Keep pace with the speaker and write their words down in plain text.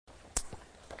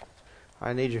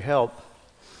I need your help.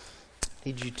 I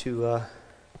need you to,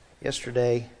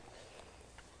 yesterday,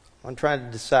 I'm trying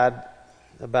to decide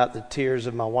about the tears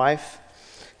of my wife.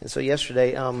 And so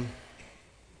yesterday,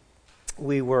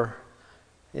 we were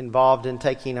involved in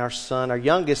taking our son, our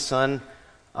youngest son,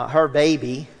 her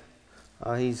baby.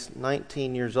 He's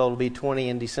 19 years old, will be 20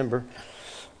 in December.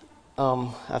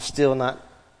 I still don't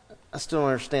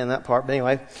understand that part, but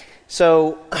anyway.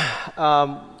 So,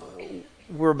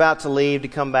 we're about to leave to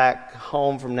come back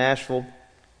home from Nashville.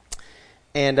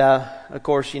 And, of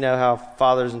course, you know how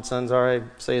fathers and sons are. I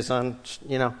say a son,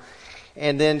 you know.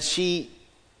 And then she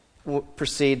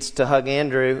proceeds to hug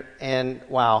Andrew, and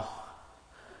wow.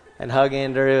 And hug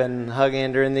Andrew,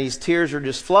 and these tears are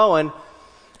just flowing.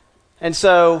 And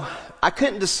so I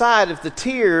couldn't decide if the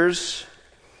tears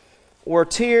were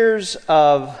tears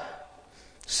of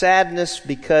sadness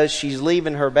because she's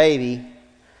leaving her baby,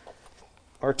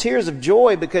 or tears of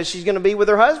joy because she's going to be with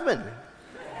her husband.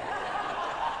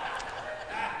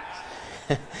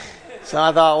 So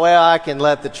I thought, well, I can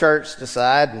let the church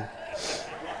decide. And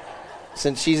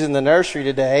since she's in the nursery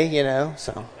today, you know,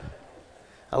 so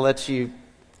I'll let you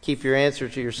keep your answer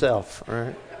to yourself, all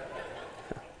right?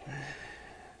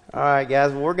 All right,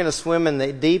 guys, we're going to swim in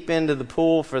the deep end of the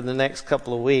pool for the next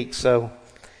couple of weeks. So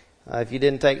if you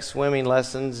didn't take swimming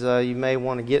lessons, you may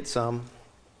want to get some.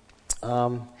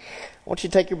 I want you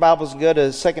to take your Bibles and go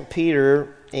to 2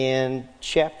 Peter in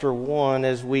chapter 1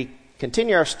 as we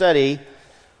continue our study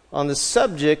on the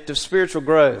subject of spiritual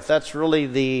growth. That's really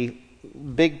the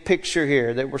big picture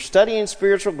here, that we're studying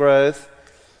spiritual growth.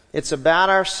 It's about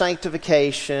our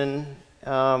sanctification,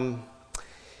 and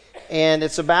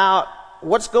it's about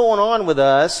what's going on with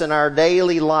us in our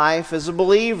daily life as a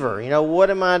believer. You know, what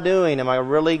am I doing? Am I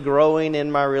really growing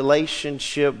in my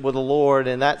relationship with the Lord?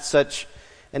 And that's such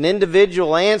an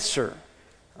individual answer.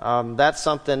 That's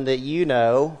something that you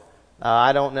know.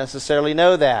 I don't necessarily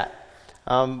know that.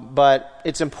 But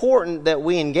it's important that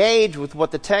we engage with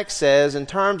what the text says in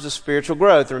terms of spiritual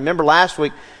growth. Remember last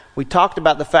week we talked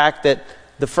about the fact that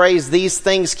the phrase "these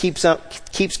things"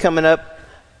 keeps coming up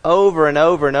over and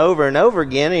over and over and over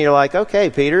again, and you're like, okay,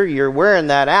 Peter, you're wearing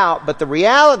that out. But the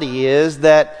reality is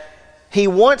that he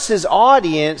wants his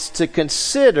audience to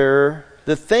consider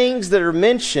the things that are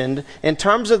mentioned in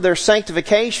terms of their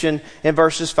sanctification in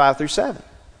verses 5 through 7.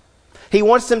 He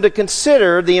wants them to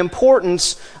consider the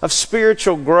importance of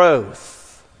spiritual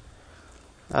growth.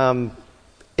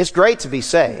 It's great to be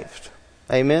saved.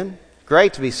 Amen?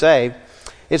 Great to be saved.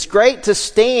 It's great to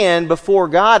stand before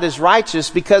God as righteous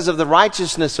because of the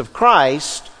righteousness of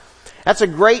Christ. That's a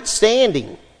great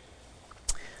standing.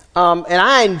 And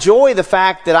I enjoy the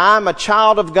fact that I'm a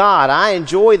child of God. I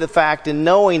enjoy the fact in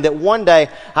knowing that one day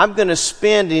I'm going to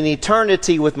spend an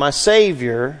eternity with my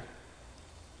Savior.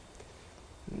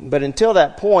 But until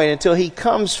that point, until He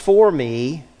comes for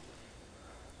me,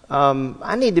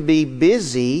 I need to be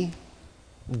busy,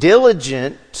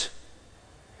 diligent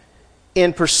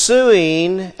in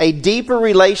pursuing a deeper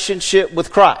relationship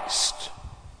with Christ.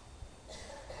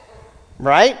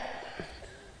 Right?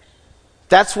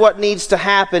 That's what needs to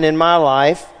happen in my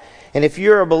life. And if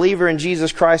you're a believer in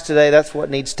Jesus Christ today, that's what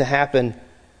needs to happen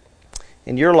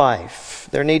in your life.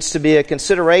 There needs to be a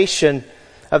consideration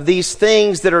of these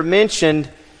things that are mentioned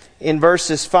in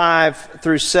verses 5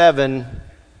 through 7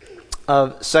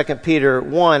 of 2 Peter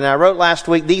 1. And I wrote last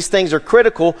week, these things are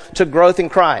critical to growth in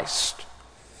Christ.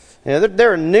 You know,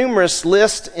 there are numerous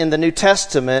lists in the New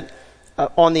Testament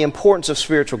on the importance of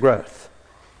spiritual growth.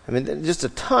 I mean, just a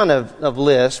ton of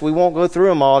lists. We won't go through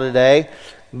them all today.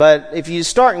 But if you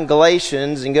start in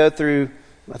Galatians and go through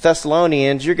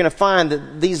Thessalonians, you're going to find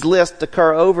that these lists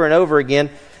occur over and over again.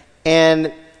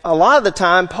 And a lot of the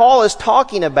time, Paul is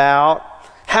talking about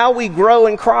how we grow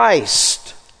in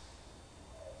Christ.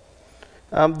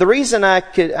 The reason I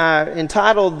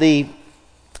entitled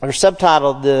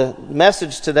subtitled the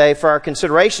message today for our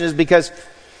consideration is because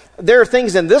there are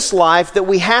things in this life that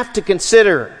we have to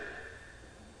consider.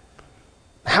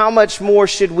 How much more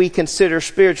should we consider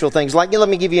spiritual things? Like, let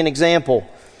me give you an example.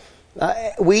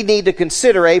 We need to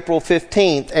consider April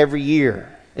 15th every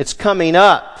year. It's coming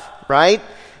up, right?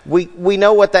 We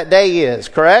know what that day is,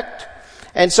 correct?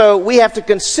 And so we have to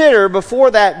consider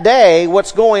before that day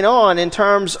what's going on in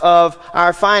terms of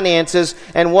our finances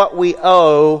and what we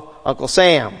owe Uncle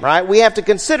Sam, right? We have to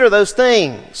consider those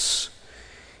things.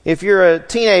 If you're a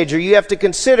teenager, you have to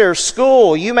consider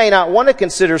school. You may not want to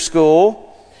consider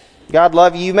school. God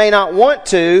love you. You may not want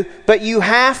to, but you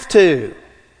have to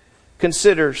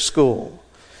consider school.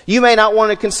 You may not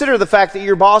want to consider the fact that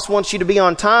your boss wants you to be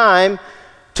on time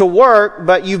to work,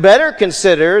 but you better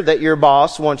consider that your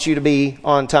boss wants you to be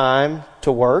on time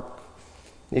to work.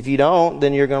 If you don't,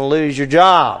 then you're going to lose your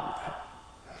job.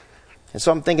 And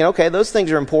so I'm thinking, okay, those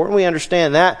things are important. We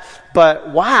understand that. But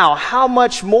wow, how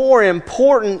much more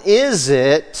important is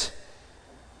it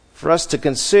for us to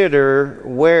consider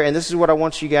where, and this is what I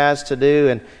want you guys to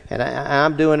do, and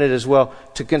I'm doing it as well,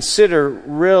 to consider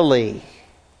really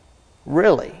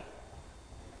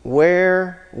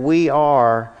where we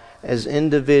are as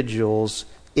individuals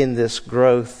in this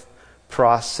growth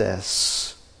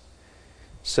process.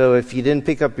 So if you didn't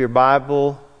pick up your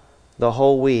Bible the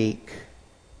whole week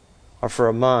or for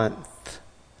a month,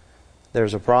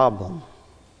 there's a problem.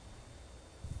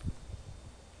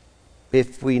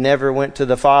 If we never went to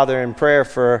the Father in prayer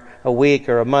for a week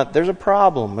or a month, there's a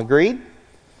problem. Agreed?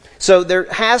 So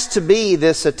there has to be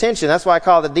this attention. That's why I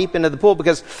call it the deep end of the pool,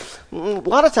 because a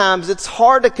lot of times it's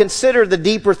hard to consider the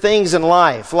deeper things in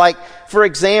life. Like, for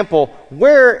example,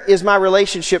 where is my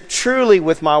relationship truly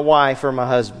with my wife or my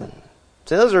husband?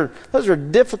 So those are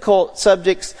difficult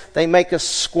subjects. They make us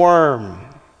squirm.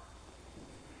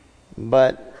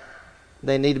 But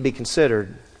they need to be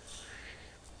considered.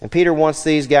 And Peter wants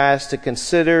these guys to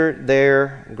consider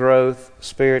their growth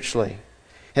spiritually.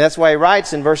 And that's why he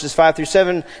writes in verses 5 through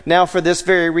 7, now for this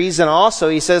very reason also,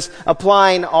 he says,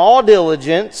 applying all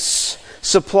diligence,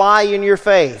 supply in your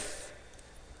faith.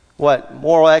 What?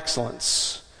 Moral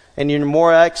excellence. And in your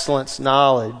moral excellence,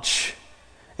 knowledge.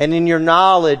 And in your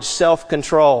knowledge,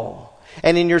 self-control.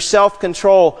 And in your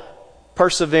self-control,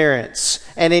 perseverance.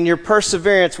 And in your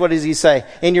perseverance, what does he say?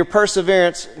 In your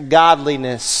perseverance,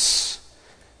 godliness.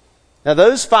 Now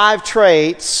those 5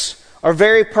 traits are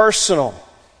very personal.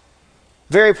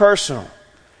 Very personal.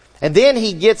 And then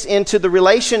he gets into the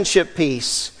relationship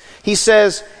piece. He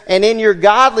says, and in your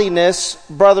godliness,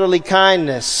 brotherly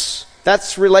kindness.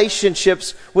 That's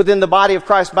relationships within the body of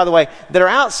Christ, by the way, that are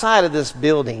outside of this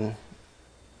building.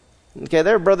 Okay,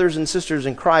 there are brothers and sisters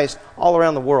in Christ all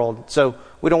around the world. So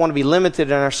we don't want to be limited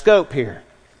in our scope here.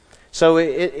 So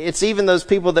it's even those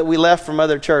people that we left from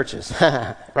other churches,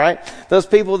 right? Those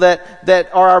people that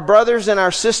are our brothers and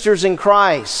our sisters in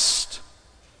Christ.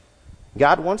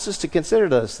 God wants us to consider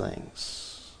those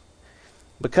things.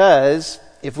 Because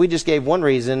if we just gave one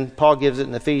reason, Paul gives it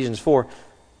in Ephesians 4.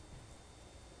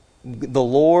 The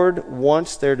Lord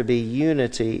wants there to be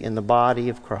unity in the body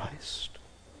of Christ.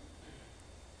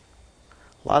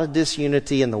 A lot of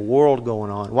disunity in the world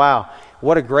going on. Wow,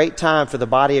 what a great time for the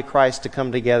body of Christ to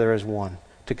come together as one.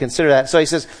 To consider that. So he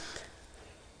says,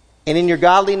 and in your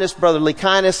godliness, brotherly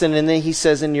kindness. And then he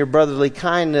says, in your brotherly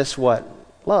kindness, what?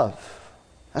 Love.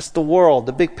 That's the world,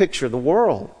 the big picture, the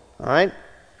world. All right?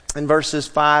 In verses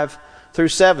 5 through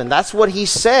 7. That's what he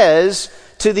says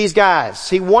to these guys.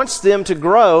 He wants them to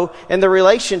grow in their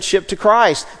relationship to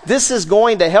Christ. This is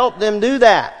going to help them do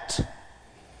that.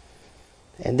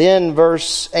 And then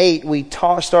verse 8, we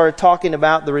started talking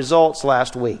about the results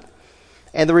last week.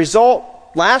 And the result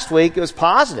last week was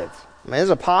positive. I mean, it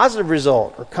was a positive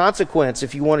result, or consequence,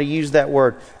 if you want to use that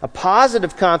word. A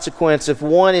positive consequence if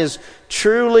one is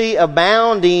truly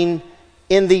abounding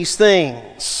in these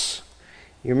things.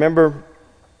 You remember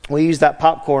we used that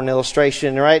popcorn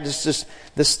illustration, right?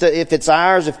 If it's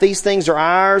ours, if these things are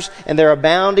ours and they're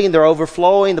abounding, they're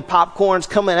overflowing, the popcorn's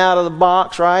coming out of the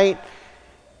box, right?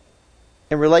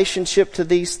 In relationship to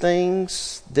these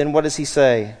things, then what does he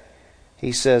say?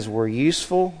 He says we're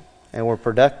useful and we're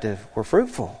productive. We're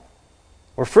fruitful.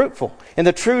 We're fruitful in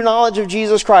the true knowledge of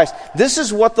Jesus Christ. This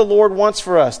is what the Lord wants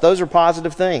for us. Those are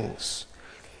positive things.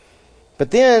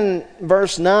 But then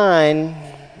verse 9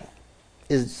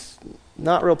 is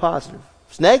not real positive.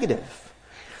 It's negative.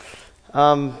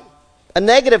 A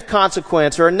negative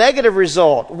consequence or a negative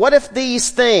result. What if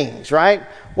these things, right?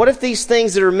 What if these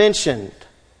things that are mentioned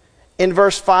in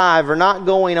verse 5 are not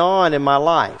going on in my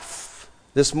life?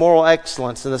 This moral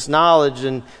excellence and this knowledge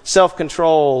and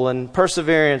self-control and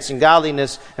perseverance and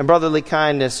godliness and brotherly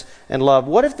kindness and love.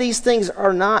 What if these things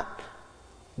are not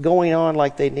going on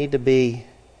like they need to be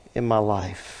in my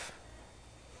life?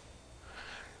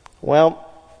 Well,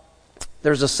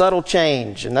 there's a subtle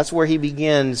change, and that's where he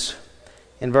begins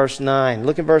in verse 9.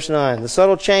 Look at verse 9. The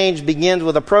subtle change begins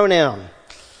with a pronoun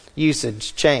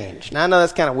usage change. Now, I know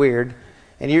that's kind of weird,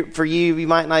 and for you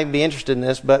might not even be interested in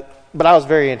this, but I was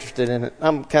very interested in it.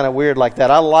 I'm kind of weird like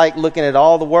that. I like looking at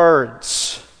all the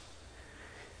words.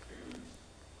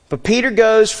 But Peter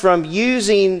goes from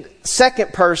using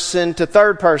second person to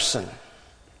third person.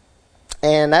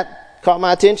 And that caught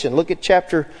my attention. Look at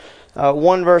chapter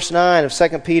 1, verse 9 of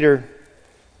 2 Peter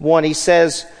 1. He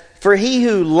says, for he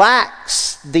who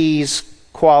lacks these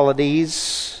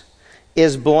qualities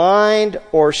is blind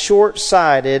or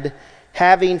short-sighted,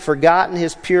 having forgotten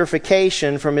his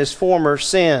purification from his former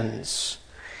sins.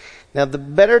 Now, the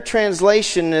better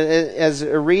translation, as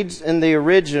it reads in the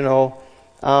original,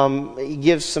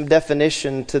 gives some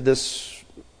definition to this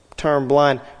term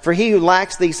blind. For he who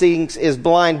lacks these things is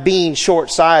blind, being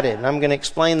short-sighted. And I'm going to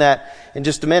explain that in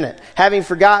just a minute. Having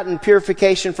forgotten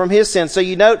purification from his sins. So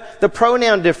you note the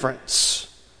pronoun difference.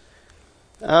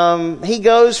 He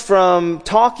goes from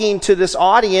talking to this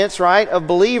audience, right, of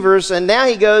believers, and now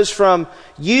he goes from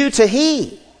you to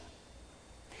he.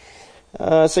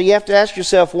 So you have to ask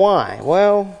yourself why.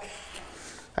 Well,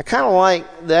 I kind of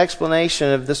like the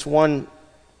explanation of this one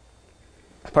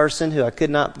person who I could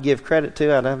not give credit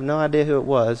to. I have no idea who it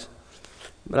was.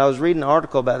 But I was reading an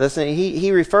article about this, and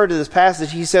he referred to this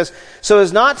passage. He says, so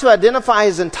as not to identify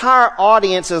his entire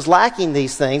audience as lacking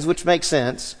these things, which makes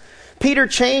sense, Peter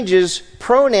changes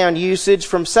pronoun usage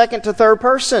from second to third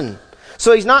person.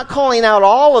 So he's not calling out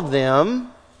all of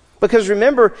them, because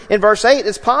remember, in verse 8,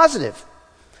 it's positive.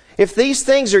 If these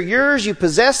things are yours, you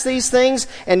possess these things,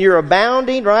 and you're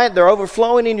abounding, right? They're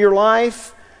overflowing in your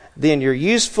life, then you're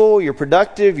useful, you're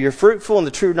productive, you're fruitful in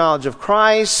the true knowledge of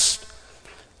Christ.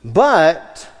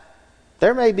 But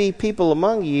there may be people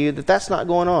among you that's not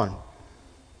going on.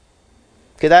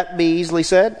 Could that be easily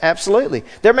said? Absolutely.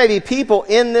 There may be people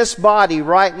in this body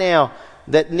right now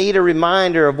that need a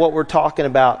reminder of what we're talking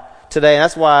about today. And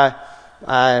that's why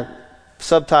I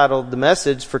subtitled the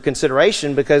message for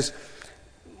consideration, because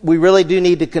we really do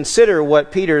need to consider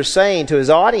what Peter is saying to his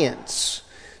audience.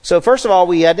 So first of all,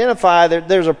 we identify that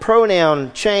there's a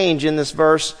pronoun change in this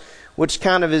verse, which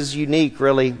kind of is unique,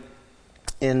 really,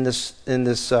 in this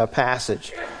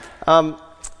passage.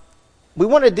 We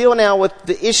want to deal now with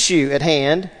the issue at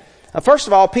hand. First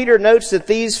of all, Peter notes that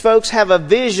these folks have a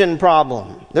vision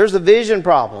problem. There's a vision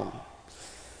problem.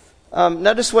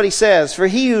 Notice what he says. For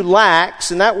he who lacks,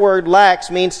 and that word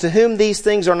lacks means to whom these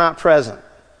things are not present.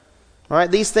 All right,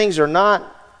 these things are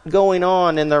not going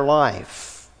on in their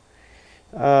life.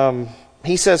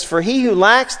 He says, for he who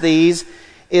lacks these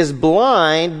is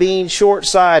blind, being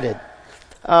short-sighted.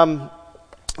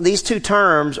 These two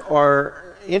terms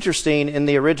are interesting in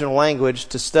the original language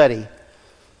to study.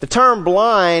 The term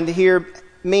blind here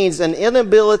means an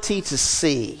inability to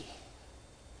see.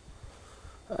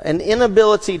 An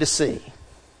inability to see.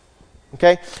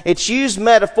 Okay? It's used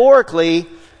metaphorically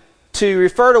to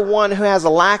refer to one who has a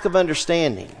lack of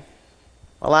understanding.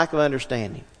 A lack of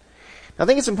understanding. I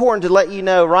think it's important to let you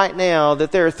know right now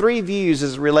that there are three views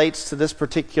as it relates to this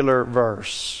particular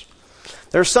verse.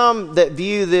 There are some that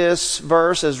view this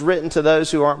verse as written to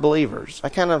those who aren't believers.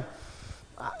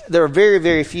 There are very,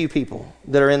 very few people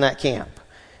that are in that camp.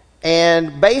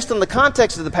 And based on the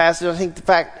context of the passage, I think the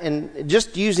fact, in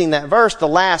just using that verse, the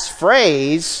last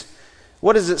phrase,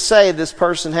 what does it say this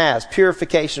person has?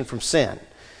 Purification from sin.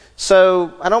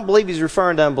 So I don't believe he's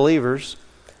referring to unbelievers.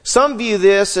 Some view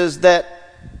this as that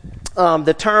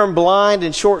the term blind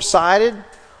and short-sighted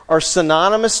are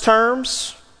synonymous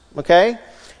terms, okay?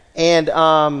 And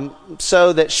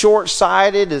so that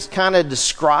short-sighted is kind of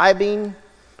describing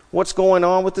what's going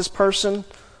on with this person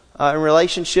in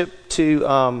relationship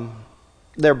to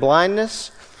their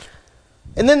blindness.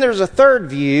 And then there's a third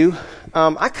view.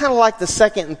 I kind of like the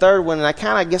second and third one, and I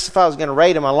kind of guess if I was going to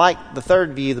rate them, I like the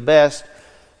third view the best.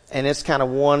 And it's kind of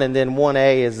 1, and then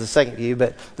 1A is the second view.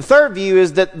 But the third view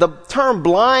is that the term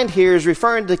blind here is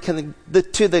referring to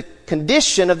the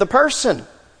condition of the person.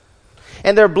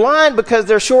 And they're blind because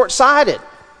they're short-sighted.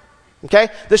 Okay?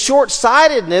 The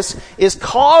short-sightedness is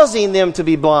causing them to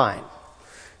be blind.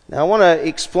 Now, I want to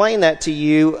explain that to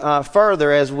you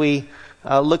further as we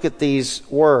look at these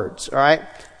words. All right?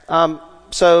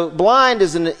 So, blind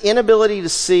is an inability to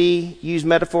see. Used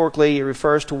metaphorically, it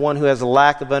refers to one who has a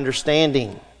lack of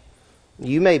understanding.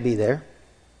 You may be there.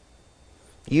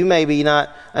 You may be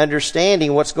not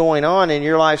understanding what's going on in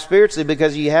your life spiritually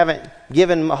because you haven't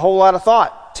given a whole lot of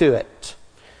thought to it.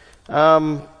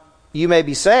 You may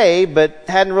be saved, but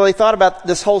hadn't really thought about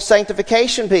this whole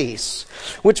sanctification piece.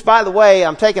 Which, by the way,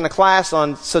 I'm taking a class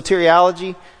on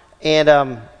soteriology, and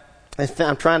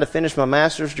I'm trying to finish my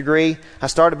master's degree. I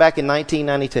started back in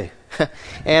 1992.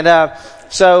 And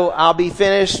so I'll be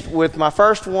finished with my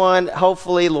first one,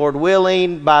 hopefully, Lord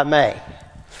willing, by May.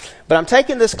 But I'm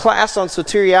taking this class on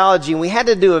soteriology, and we had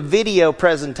to do a video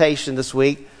presentation this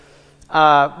week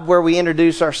where we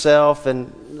introduce ourselves.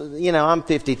 And, you know, I'm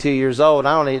 52 years old.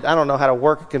 I don't know how to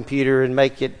work a computer and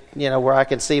make it, you know, where I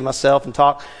can see myself and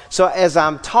talk. So as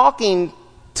I'm talking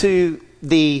to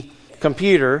the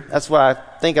computer, that's what I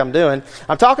think I'm doing.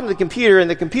 I'm talking to the computer, and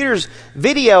the computer's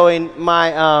videoing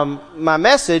my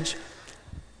message.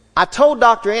 I told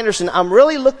Dr. Anderson, I'm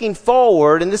really looking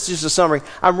forward, and this is just a summary,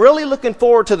 I'm really looking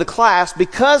forward to the class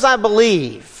because I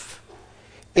believe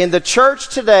In the church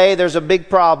today, there's a big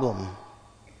problem.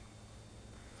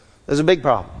 There's a big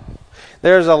problem.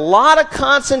 There's a lot of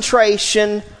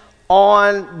concentration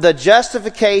on the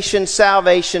justification,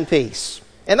 salvation piece.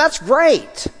 And that's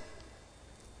great.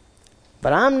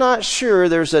 But I'm not sure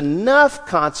there's enough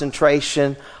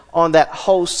concentration on that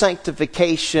whole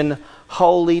sanctification,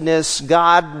 holiness,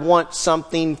 God wants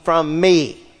something from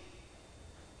me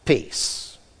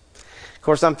piece. Of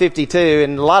course, I'm 52,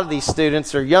 and a lot of these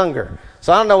students are younger.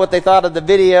 So I don't know what they thought of the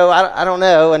video. I don't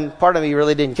know, and part of me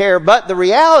really didn't care. But the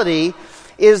reality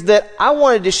is that I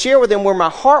wanted to share with them where my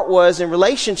heart was in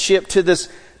relationship to this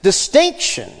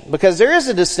distinction. Because there is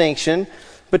a distinction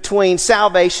between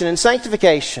salvation and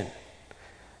sanctification.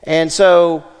 And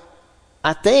so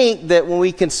I think that when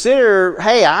we consider,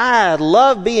 hey, I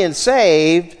love being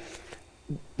saved,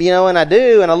 and I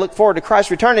do, and I look forward to Christ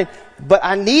returning, but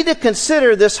I need to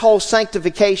consider this whole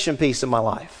sanctification piece of my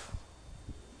life.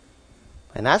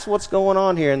 And that's what's going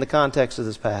on here in the context of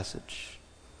this passage.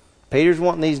 Peter's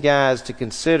wanting these guys to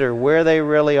consider where they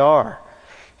really are.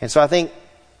 And so I think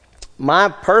my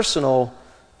personal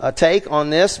take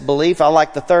on this belief, I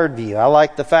like the third view. I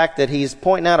like the fact that he's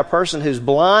pointing out a person who's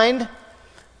blind,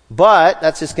 but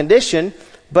that's his condition.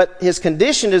 But his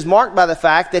condition is marked by the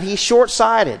fact that he's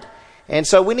short-sighted. And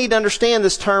so we need to understand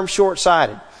this term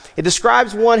short-sighted. It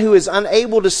describes one who is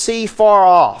unable to see far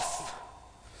off.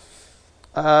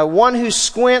 One who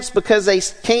squints because they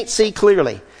can't see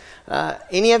clearly.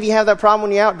 Any of you have that problem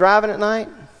when you're out driving at night?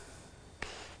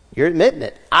 You're admitting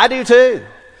it. I do too.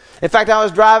 In fact, I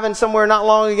was driving somewhere not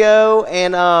long ago,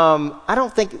 and I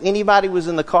don't think anybody was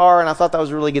in the car, and I thought that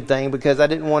was a really good thing because I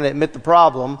didn't want to admit the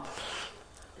problem.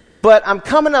 But I'm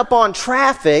coming up on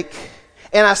traffic,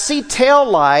 and I see tail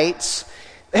lights.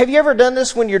 Have you ever done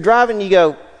this when you're driving and you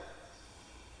go,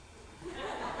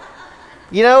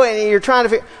 and you're trying to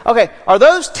figure, okay, are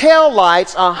those tail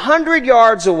lights 100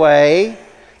 yards away,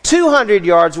 200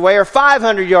 yards away, or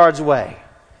 500 yards away?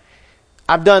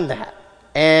 I've done that.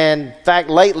 And in fact,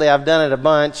 lately I've done it a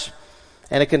bunch.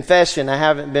 And a confession, I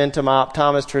haven't been to my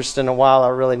optometrist in a while. I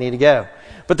really need to go.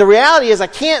 But the reality is I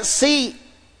can't see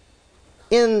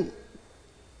in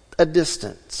a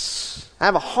distance. I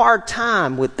have a hard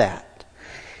time with that.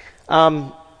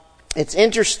 It's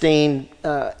interesting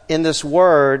in this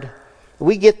word,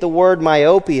 we get the word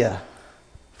myopia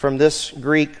from this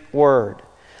Greek word.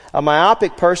 A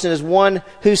myopic person is one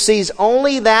who sees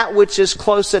only that which is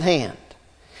close at hand.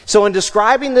 So in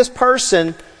describing this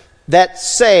person that's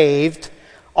saved,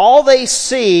 all they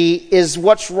see is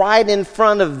what's right in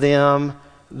front of them,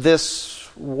 this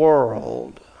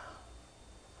world.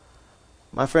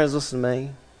 My friends, listen to me.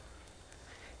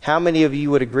 How many of you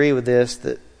would agree with this,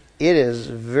 that it is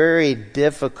very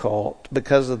difficult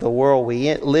because of the world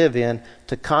we live in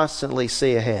to constantly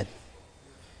see ahead?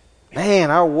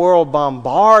 Man, our world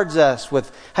bombards us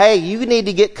with, hey, you need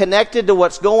to get connected to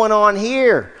what's going on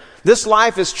here. This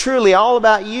life is truly all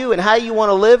about you and how you want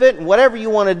to live it and whatever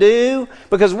you want to do,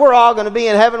 because we're all going to be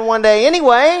in heaven one day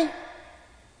anyway,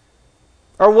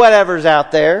 or whatever's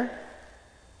out there.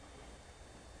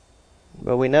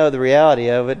 But we know the reality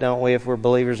of it, don't we, if we're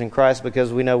believers in Christ,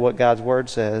 because we know what God's Word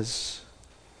says.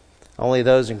 Only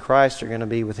those in Christ are going to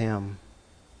be with Him.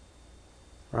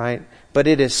 Right? But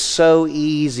it is so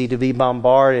easy to be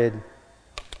bombarded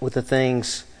with the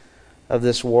things of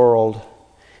this world.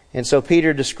 And so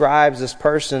Peter describes this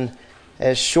person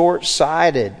as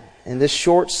short-sighted. And this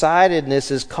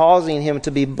short-sightedness is causing him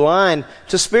to be blind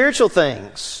to spiritual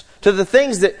things, to the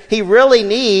things that he really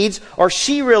needs or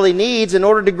she really needs in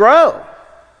order to grow.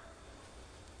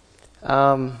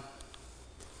 I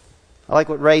like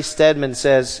what Ray Stedman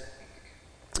says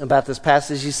about this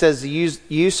passage. He says the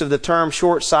use of the term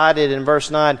short-sighted in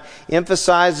verse 9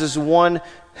 emphasizes one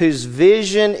whose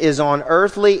vision is on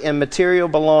earthly and material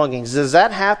belongings. Does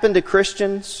that happen to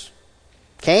Christians?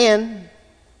 Can.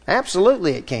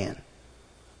 Absolutely it can.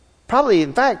 Probably,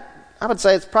 in fact, I would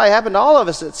say it's probably happened to all of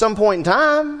us at some point in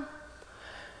time.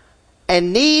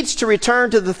 And needs to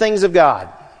return to the things of God.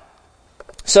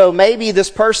 So maybe this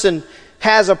person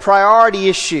has a priority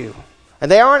issue and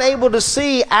they aren't able to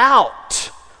see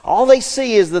out. All they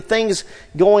see is the things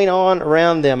going on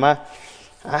around them. I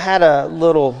had a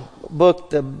little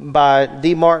book by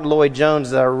D. Martin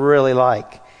Lloyd-Jones that I really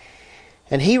like.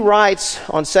 And he writes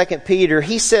on 2 Peter,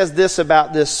 he says this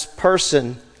about this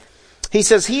person. He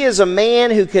says, he is a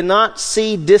man who cannot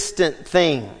see distant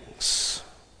things.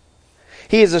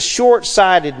 He is a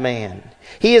short-sighted man.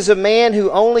 He is a man who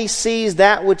only sees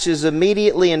that which is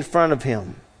immediately in front of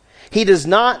him. He does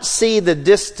not see the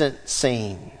distant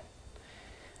scene.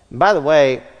 By the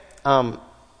way,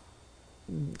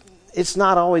 it's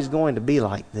not always going to be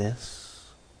like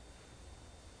this.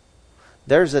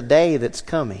 There's a day that's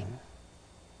coming.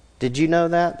 Did you know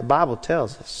that? The Bible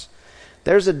tells us.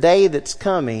 There's a day that's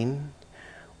coming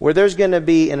where there's going to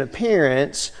be an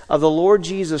appearance of the Lord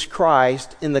Jesus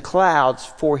Christ in the clouds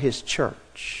for His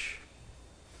church.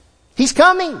 He's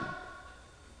coming.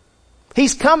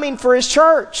 He's coming for His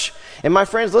church. And my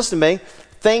friends, listen to me.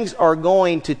 Things are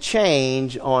going to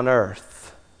change on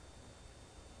earth.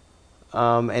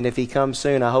 And if He comes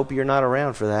soon, I hope you're not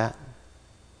around for that.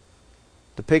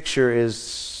 The picture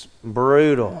is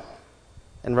brutal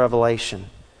in Revelation.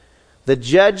 The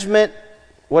judgment,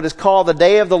 what is called the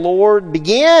day of the Lord,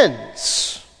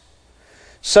 begins.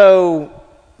 So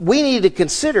we need to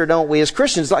consider, don't we, as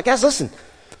Christians, like, guys, listen,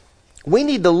 we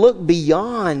need to look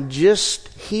beyond just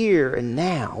here and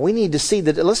now. We need to see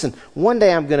that, listen, one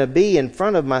day I'm going to be in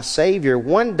front of my Savior.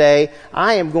 One day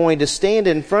I am going to stand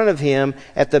in front of Him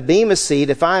at the Bema seat,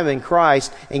 if I am in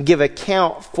Christ, and give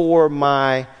account for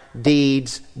my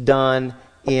deeds done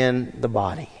in the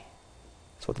body.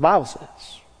 That's what the Bible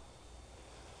says.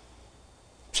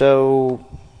 So,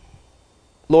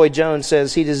 Lloyd Jones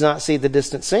says he does not see the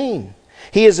distant scene.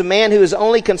 He is a man who is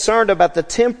only concerned about the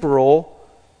temporal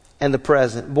and the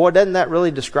present. Boy, doesn't that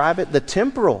really describe it? The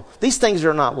temporal. These things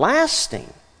are not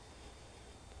lasting.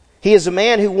 He is a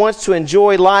man who wants to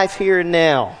enjoy life here and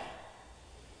now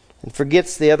and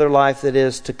forgets the other life that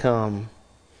is to come.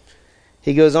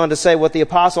 He goes on to say what the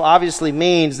apostle obviously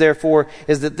means, therefore,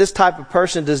 is that this type of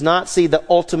person does not see the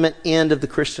ultimate end of the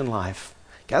Christian life.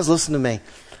 Guys, listen to me.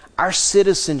 Our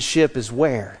citizenship is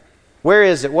where? Where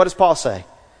is it? What does Paul say?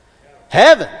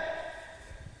 Heaven.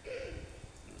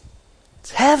 It's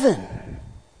heaven.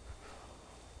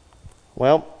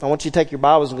 Well, I want you to take your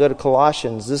Bibles and go to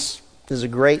Colossians. This is a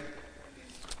great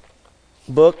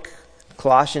book.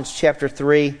 Colossians chapter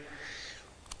 3.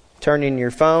 Turn in your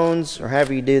phones, or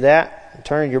however you do that.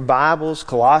 Turn in your Bibles.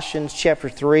 Colossians chapter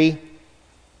 3.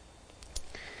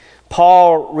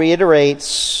 Paul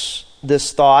reiterates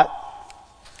this thought.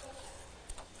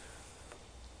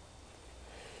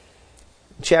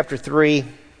 Chapter 3,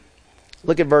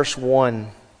 look at verse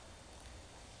 1.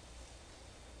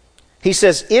 He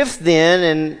says, if then,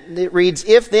 and it reads,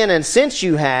 if then and since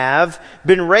you have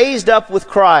been raised up with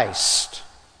Christ.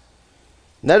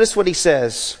 Notice what he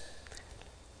says.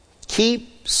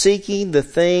 Keep seeking the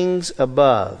things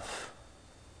above,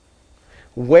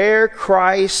 where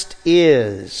Christ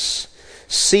is,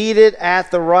 seated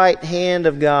at the right hand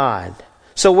of God.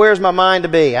 So where's my mind to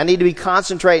be? I need to be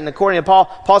concentrating. According to Paul,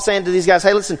 Paul's saying to these guys,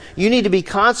 hey, listen, you need to be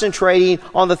concentrating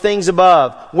on the things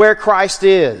above, where Christ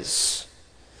is.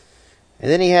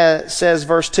 And then he says,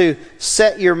 verse 2,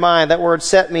 set your mind. That word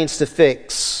set means to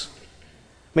fix.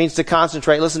 Means to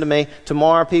concentrate. Listen to me.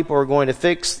 Tomorrow people are going to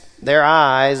fix their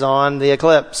eyes on the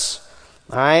eclipse.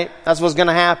 All right? That's what's going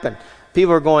to happen.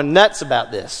 People are going nuts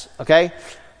about this. Okay?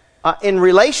 In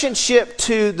relationship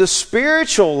to the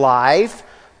spiritual life,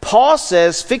 Paul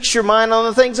says, fix your mind on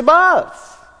the things above.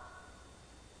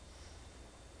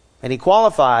 And he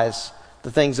qualifies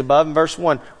the things above in verse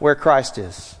 1, where Christ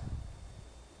is.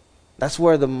 That's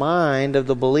where the mind of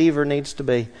the believer needs to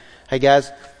be. Hey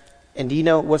guys, and do you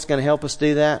know what's going to help us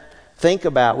do that?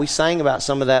 We sang about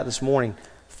some of that this morning.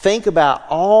 Think about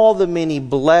all the many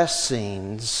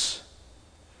blessings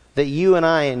that you and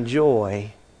I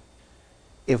enjoy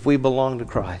if we belong to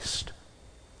Christ.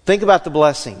 Think about the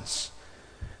blessings.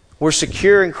 We're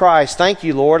secure in Christ. Thank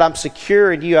you, Lord. I'm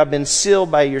secure in you. I've been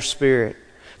sealed by your Spirit.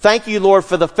 Thank you, Lord,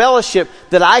 for the fellowship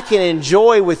that I can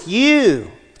enjoy with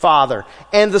you, Father,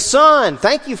 and the Son.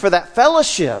 Thank you for that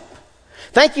fellowship.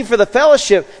 Thank you for the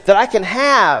fellowship that I can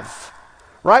have,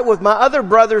 right, with my other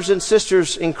brothers and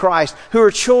sisters in Christ who are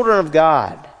children of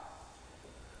God.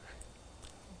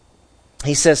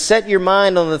 He says, set your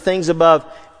mind on the things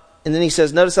above. And then he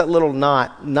says, notice that little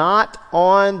not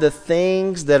on the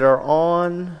things that are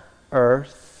on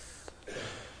earth.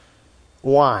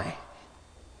 Why?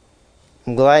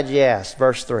 I'm glad you asked.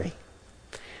 Verse 3.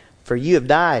 For you have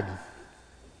died.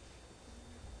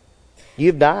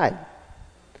 You've died.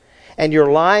 And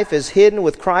your life is hidden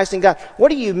with Christ in God. What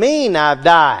do you mean I've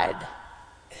died?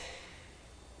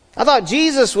 I thought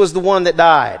Jesus was the one that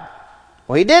died.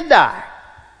 Well, He did die.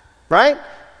 Right?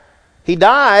 He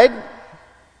died.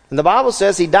 And the Bible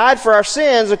says He died for our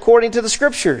sins according to the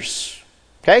Scriptures.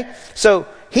 Okay? So,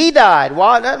 He died.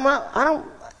 Well,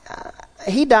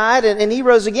 He died and He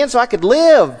rose again so I could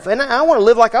live. And I want to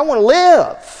live like I want to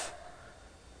live.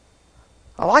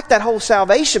 I like that whole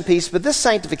salvation piece, but this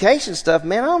sanctification stuff,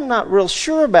 man, I'm not real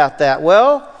sure about that.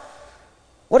 Well,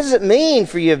 what does it mean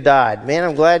for you have died? Man,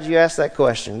 I'm glad you asked that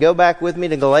question. Go back with me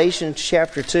to Galatians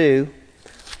chapter 2.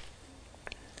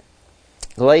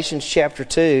 Galatians chapter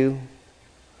 2.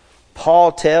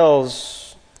 Paul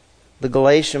tells the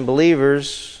Galatian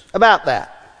believers about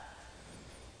that.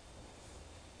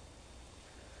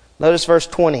 Notice verse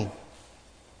 20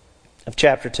 of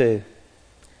chapter 2.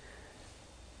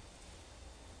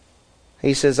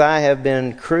 He says, I have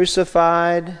been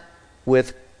crucified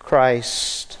with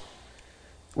Christ.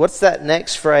 What's that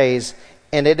next phrase?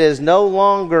 And it is no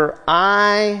longer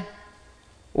I,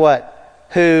 what?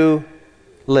 Who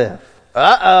live.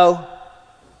 Uh-oh.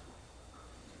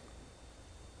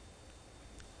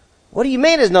 What do you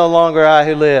mean it's no longer I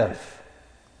who live?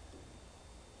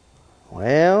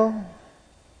 Well,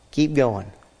 keep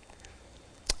going.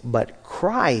 But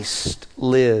Christ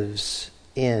lives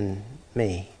in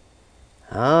me.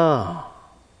 Oh,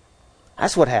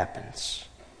 that's what happens.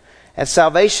 At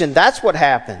salvation, that's what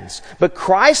happens. But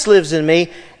Christ lives in me,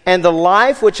 and the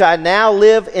life which I now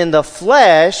live in the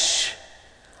flesh,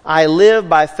 I live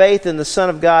by faith in the Son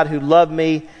of God who loved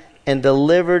me and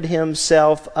delivered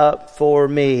himself up for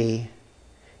me.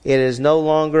 It is no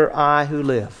longer I who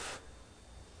live.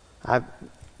 I've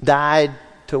died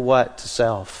to what? To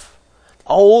self.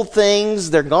 Old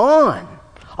things, they're gone.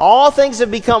 All things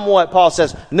have become what? Paul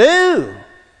says, new.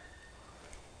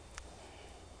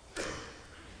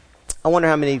 I wonder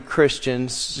how many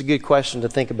Christians, it's a good question to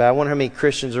think about. I wonder how many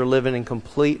Christians are living in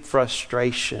complete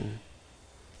frustration.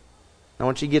 I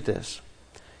want you to get this.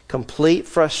 Complete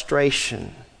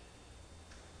frustration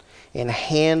in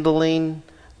handling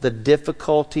the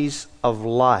difficulties of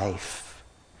life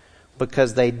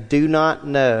because they do not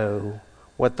know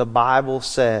what the Bible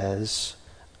says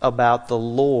about the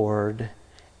Lord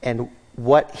and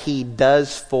what He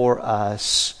does for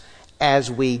us as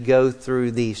we go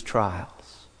through these trials.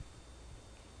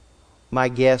 My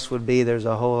guess would be there's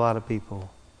a whole lot of people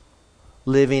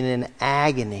living in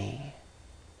agony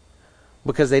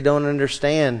because they don't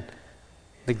understand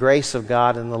the grace of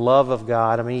God and the love of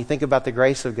God. I mean, you think about the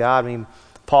grace of God. I mean,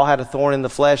 Paul had a thorn in the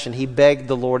flesh and he begged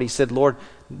the Lord. He said, Lord,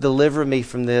 deliver me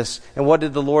from this. And what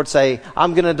did the Lord say?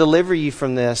 I'm going to deliver you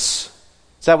from this.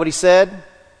 Is that what He said?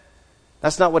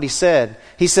 That's not what He said.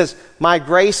 He says, my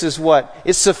grace is what?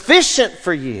 It's sufficient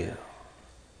for you.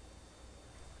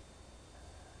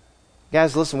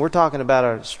 Guys, listen, we're talking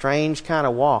about a strange kind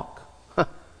of walk.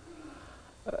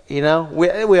 You know,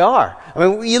 we are. I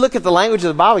mean, you look at the language of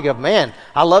the Bible, you go, man,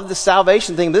 I love this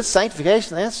salvation thing. This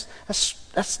sanctification,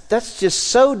 that's just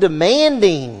so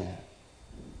demanding.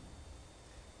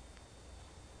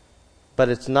 But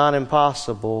it's not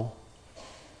impossible.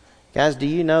 Guys, do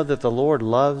you know that the Lord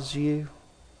loves you?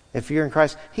 If you're in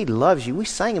Christ, He loves you. We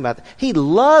sang about that. He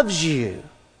loves you.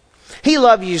 He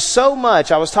loved you so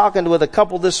much. I was talking with a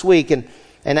couple this week, and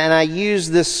I use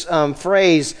this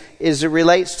phrase as it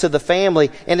relates to the family.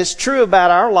 And it's true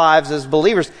about our lives as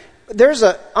believers. There's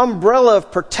an umbrella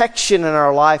of protection in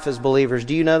our life as believers.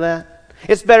 Do you know that?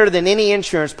 It's better than any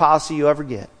insurance policy you ever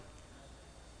get.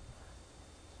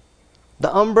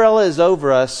 The umbrella is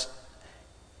over us,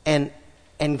 and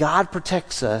God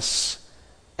protects us,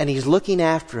 and He's looking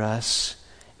after us,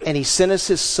 and He sent us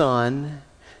His Son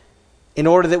in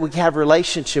order that we can have a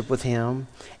relationship with Him.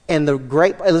 And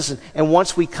and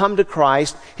once we come to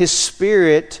Christ, His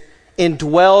Spirit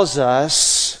indwells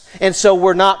us, and so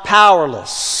we're not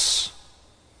powerless.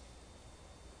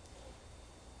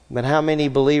 But how many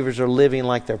believers are living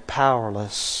like they're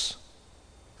powerless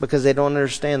because they don't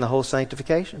understand the whole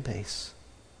sanctification piece?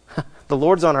 The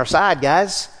Lord's on our side,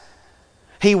 guys.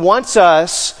 He wants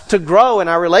us to grow in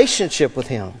our relationship with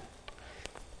Him.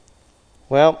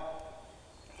 Well,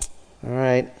 all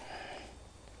right.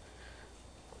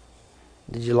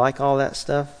 Did you like all that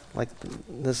stuff? Like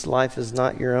this life is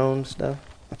not your own stuff?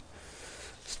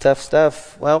 It's tough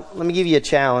stuff. Well, let me give you a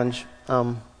challenge.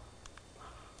 And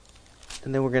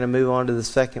then we're going to move on to the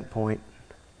second point.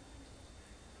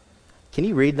 Can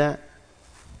you read that?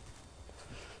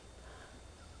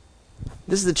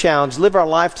 This is the challenge. Live our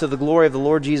life to the glory of the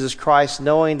Lord Jesus Christ,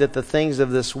 knowing that the things of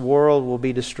this world will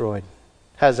be destroyed.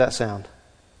 How does that sound?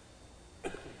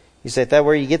 You say, that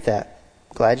where you get that?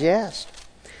 Glad you asked.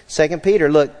 2 Peter,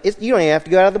 look, you don't even have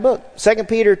to go out of the book. 2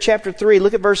 Peter chapter 3,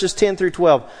 look at verses 10 through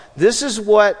 12. This is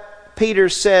what Peter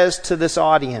says to this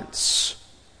audience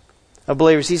of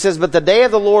believers. He says, but the day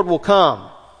of the Lord will come,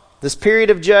 this period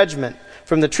of judgment,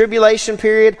 from the tribulation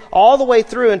period all the way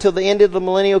through until the end of the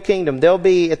millennial kingdom. There'll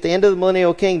be, at the end of the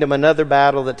millennial kingdom, another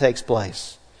battle that takes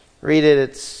place. Read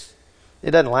it.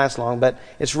 It doesn't last long, but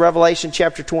it's Revelation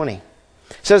chapter 20.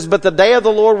 It says, but the day of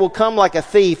the Lord will come like a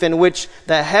thief, in which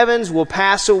the heavens will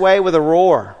pass away with a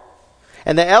roar,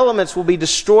 and the elements will be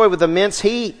destroyed with immense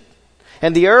heat,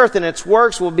 and the earth and its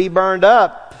works will be burned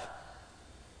up.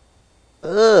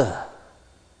 Ugh.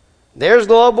 There's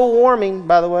global warming,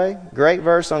 by the way. Great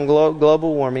verse on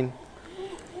global warming.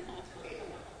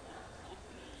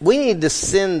 We need to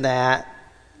send that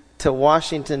to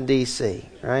Washington, D.C.,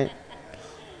 right?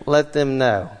 Let them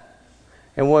know.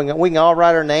 And we can all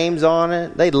write our names on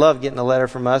it. They'd love getting a letter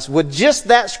from us with just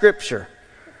that scripture.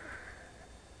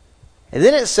 And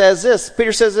then it says this.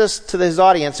 Peter says this to his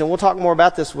audience, and we'll talk more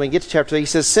about this when we get to chapter 3. He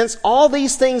says, since all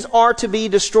these things are to be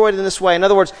destroyed in this way. In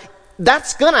other words,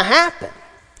 that's going to happen.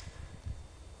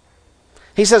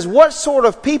 He says, what sort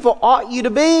of people ought you to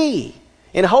be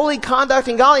in holy conduct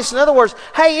and godliness? In other words,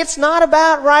 hey, it's not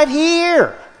about right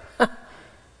here.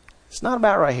 It's not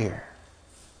about right here.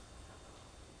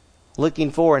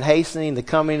 Looking for and hastening the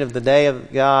coming of the day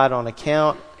of God, on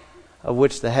account of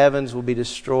which the heavens will be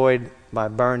destroyed by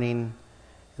burning,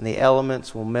 and the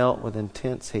elements will melt with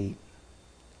intense heat.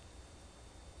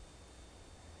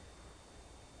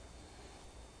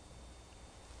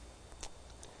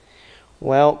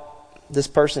 Well, this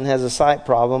person has a sight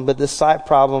problem, but this sight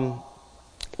problem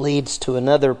leads to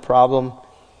another problem,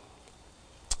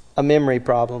 a memory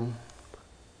problem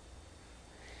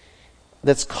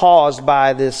that's caused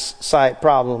by this sight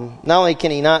problem. Not only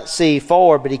can he not see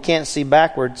forward, but he can't see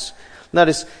backwards.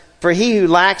 Notice, for he who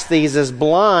lacks these is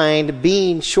blind,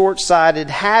 being short-sighted,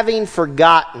 having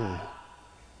forgotten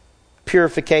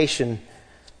purification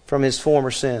from his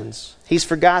former sins. He's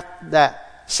forgot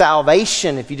that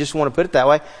salvation, if you just want to put it that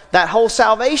way, that whole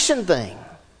salvation thing.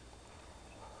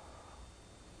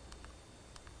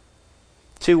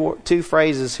 Two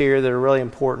phrases here that are really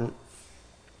important.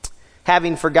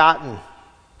 Having forgotten.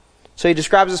 So he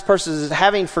describes this person as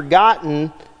having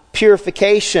forgotten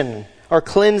purification or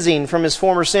cleansing from his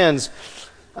former sins.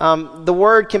 The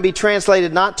word can be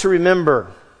translated not to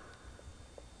remember.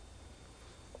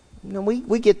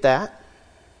 We get that.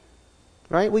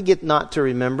 Right? We get not to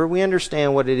remember. We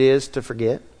understand what it is to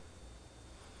forget.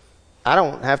 I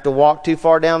don't have to walk too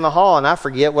far down the hall and I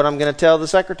forget what I'm going to tell the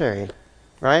secretary.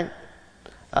 Right?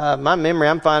 My memory,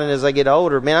 I'm finding as I get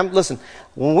older, man, listen,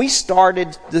 when we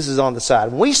started, this is on the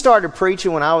side, when we started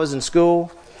preaching when I was in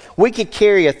school, we could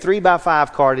carry a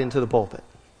 3x5 card into the pulpit.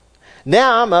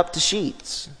 Now I'm up to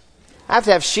sheets. I have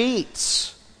to have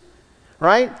sheets.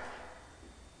 Right?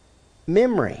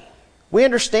 Memory. We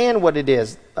understand what it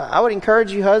is. I would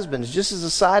encourage you husbands, just as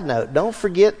a side note, don't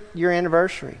forget your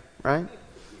anniversary. Right?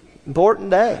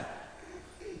 Important day.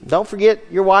 Don't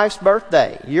forget your wife's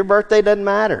birthday. Your birthday doesn't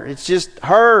matter. It's just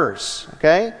hers.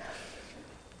 Okay?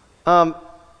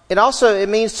 It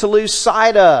means to lose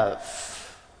sight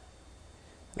of.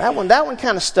 That one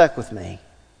kind of stuck with me.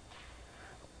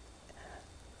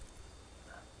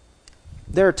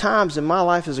 There are times in my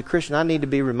life as a Christian I need to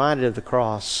be reminded of the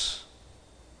cross.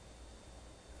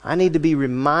 I need to be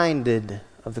reminded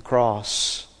of the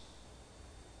cross.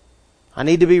 I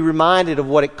need to be reminded of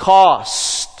what it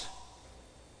costs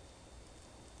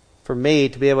for me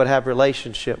to be able to have a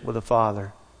relationship with the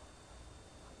Father.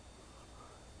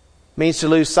 It means to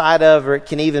lose sight of, or it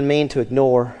can even mean to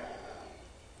ignore.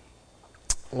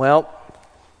 Well,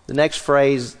 the next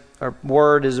phrase or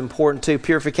word is important too.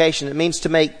 Purification. It means to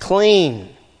make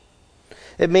clean.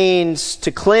 It means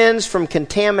to cleanse from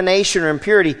contamination or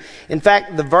impurity. In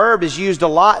fact, the verb is used a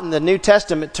lot in the New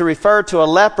Testament to refer to a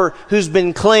leper who's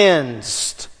been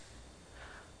cleansed.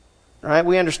 Right?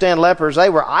 We understand lepers, they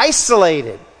were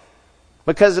isolated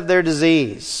because of their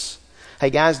disease. Hey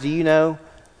guys, do you know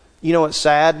what's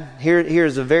sad?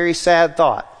 Here's a very sad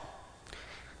thought.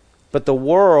 But the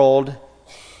world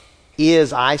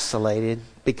is isolated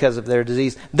because of their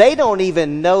disease. They don't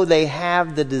even know they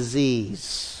have the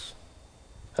disease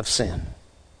of sin.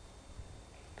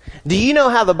 Do you know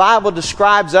how the Bible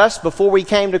describes us before we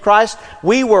came to Christ?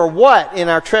 We were what in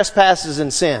our trespasses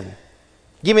and sin?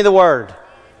 Give me the word.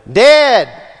 Dead.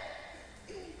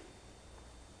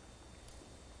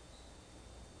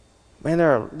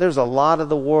 Man, there's a lot of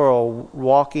the world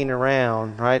walking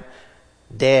around, right?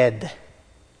 Dead.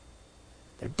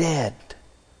 They're dead.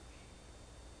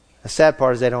 The sad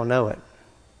part is they don't know it.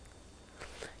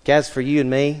 Guys, for you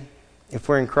and me, if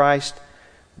we're in Christ,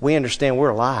 we understand we're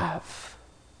alive.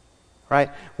 Right?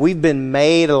 We've been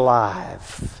made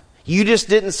alive. You just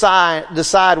didn't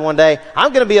decide one day,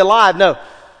 I'm going to be alive. No,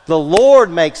 the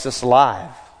Lord makes us alive.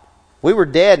 We were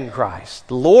dead in Christ.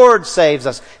 The Lord saves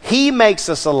us. He makes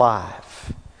us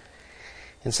alive.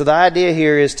 And so the idea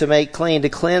here is to make clean, to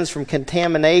cleanse from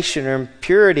contamination or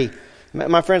impurity.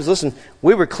 My friends, listen,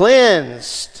 we were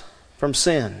cleansed from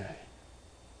sin.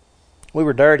 We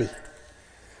were dirty.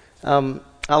 I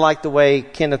like the way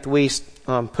Kenneth Wiest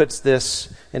puts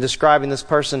this in describing this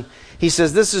person. He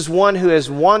says, this is one who has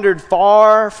wandered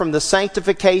far from the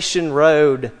sanctification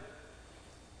road.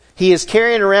 He is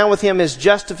carrying around with him his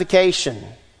justification,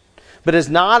 but is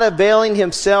not availing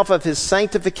himself of his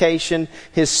sanctification.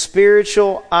 His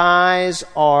spiritual eyes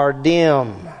are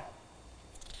dim.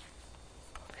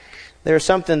 There's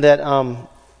something that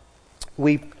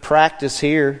we practice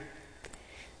here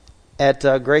at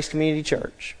Grace Community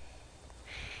Church.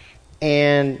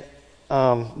 And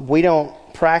we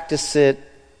don't practice it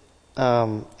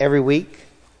every week.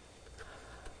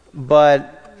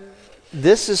 But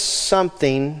this is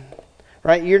something,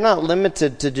 right? You're not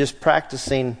limited to just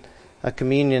practicing a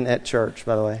communion at church,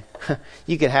 by the way.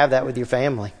 You could have that with your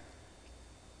family.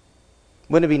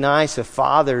 Wouldn't it be nice if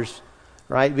fathers,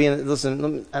 right?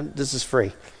 Listen, this is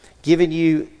free. Giving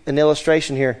you an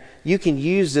illustration here. You can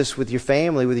use this with your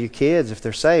family, with your kids, if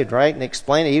they're saved, right? And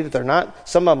explain it, even if they're not.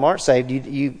 Some of them aren't saved.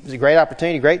 It's a great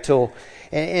opportunity, great tool.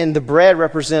 And the bread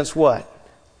represents what?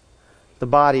 The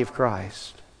body of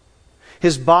Christ.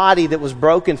 His body that was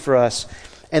broken for us.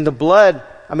 And the blood,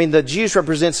 the juice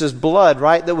represents His blood,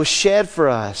 right? That was shed for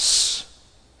us.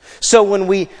 So when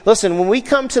we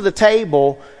come to the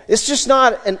table, it's just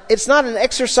not an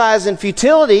exercise in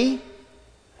futility.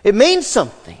 It means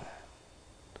something.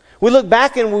 We look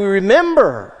back and we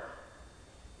remember.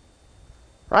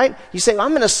 Right? You say,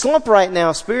 I'm in a slump right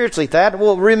now spiritually, Thad.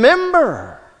 Well,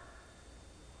 remember.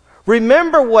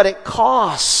 Remember what it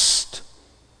cost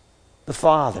the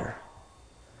Father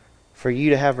for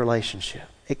you to have relationship.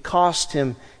 It cost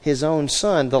Him His own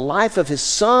Son, the life of His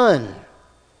Son.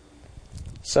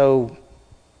 So,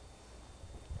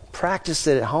 practice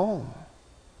it at home.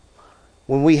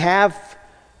 When we have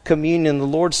communion, the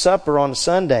Lord's Supper on a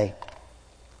Sunday,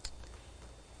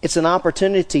 it's an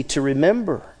opportunity to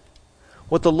remember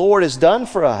what the Lord has done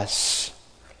for us.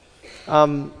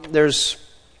 There's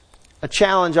a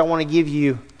challenge I want to give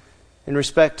you in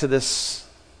respect to this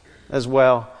as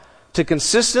well. To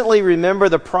consistently remember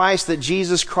the price that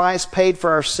Jesus Christ paid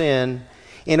for our sin,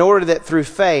 in order that through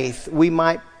faith we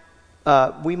might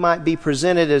be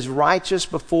presented as righteous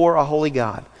before a holy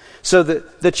God. So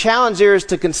the challenge there is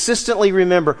to consistently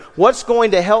remember. What's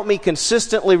going to help me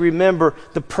consistently remember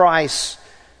the price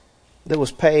that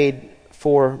was paid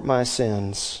for my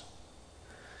sins?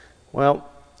 Well,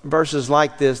 verses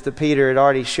like this that Peter had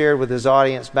already shared with his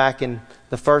audience back in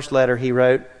the first letter he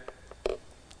wrote.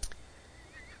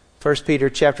 1 Peter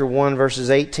chapter 1, verses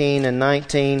 18 and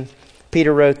 19.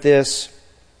 Peter wrote this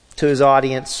to his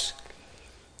audience.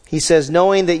 He says,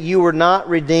 knowing that you were not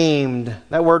redeemed.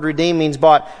 That word redeemed means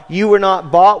bought. You were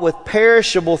not bought with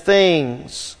perishable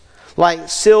things like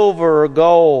silver or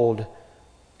gold.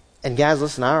 And guys,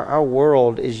 listen, our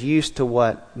world is used to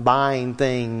what? Buying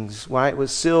things, right? With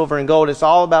silver and gold. It's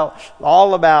all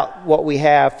about what we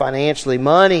have financially.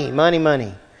 Money.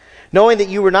 Knowing that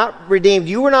you were not redeemed.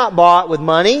 You were not bought with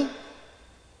money.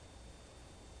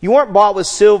 You weren't bought with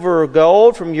silver or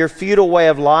gold from your feudal way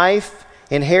of life,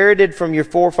 inherited from your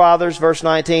forefathers, verse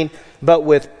 19, but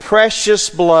with precious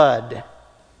blood.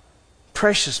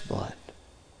 Precious blood.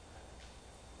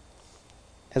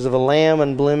 As of a lamb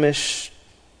unblemished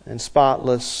and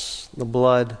spotless, the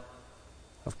blood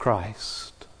of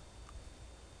Christ.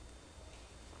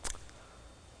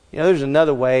 There's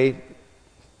another way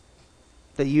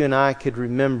that you and I could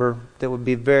remember that would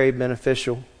be very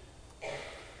beneficial.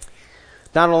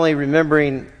 Not only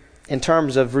remembering in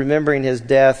terms of remembering His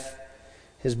death,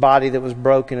 His body that was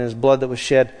broken, His blood that was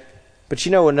shed, but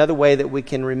another way that we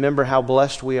can remember how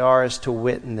blessed we are is to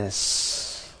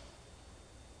witness.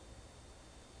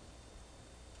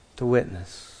 To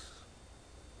witness.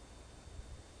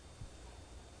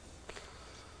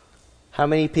 How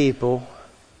many people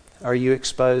are you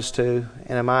exposed to,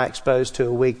 and am I exposed to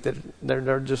a week that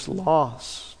they're just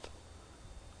lost?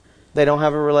 They don't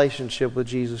have a relationship with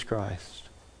Jesus Christ.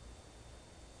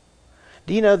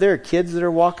 Do you know there are kids that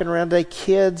are walking around today?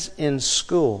 Kids in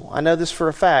school. I know this for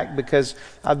a fact because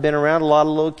I've been around a lot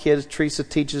of little kids. Teresa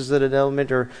teaches at an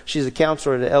elementary, or she's a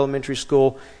counselor at an elementary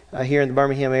school here in the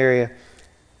Birmingham area.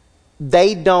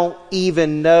 They don't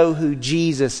even know who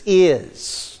Jesus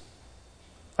is.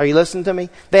 Are you listening to me?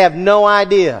 They have no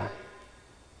idea.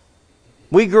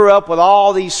 We grew up with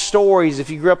all these stories. If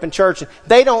you grew up in church,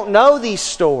 they don't know these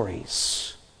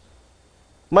stories,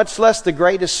 much less the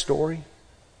greatest story.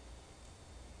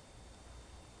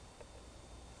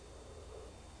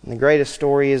 And the greatest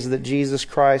story is that Jesus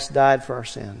Christ died for our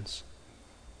sins,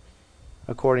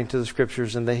 according to the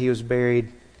Scriptures, and that He was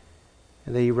buried,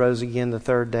 and that He rose again the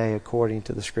third day, according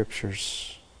to the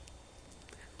Scriptures.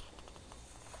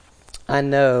 I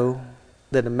know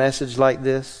that a message like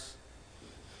this,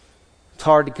 it's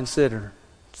hard to consider.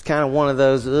 It's kind of one of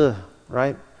those,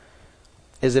 right?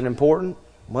 Is it important?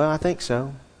 Well, I think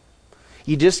so.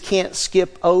 You just can't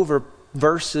skip over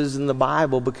verses in the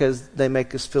Bible because they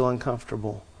make us feel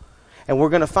uncomfortable. And we're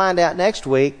going to find out next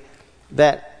week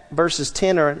that verses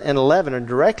 10 and 11 are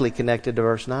directly connected to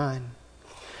verse 9.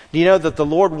 Do you know that the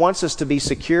Lord wants us to be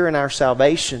secure in our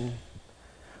salvation?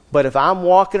 But if I'm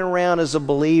walking around as a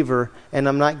believer and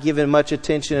I'm not giving much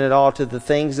attention at all to the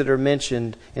things that are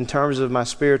mentioned in terms of my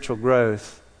spiritual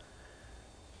growth,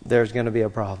 there's going to be a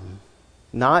problem.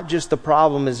 Not just the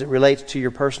problem as it relates to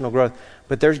your personal growth,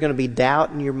 but there's going to be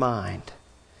doubt in your mind.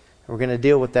 We're going to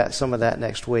deal with some of that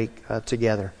next week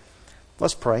together.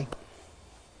 Let's pray.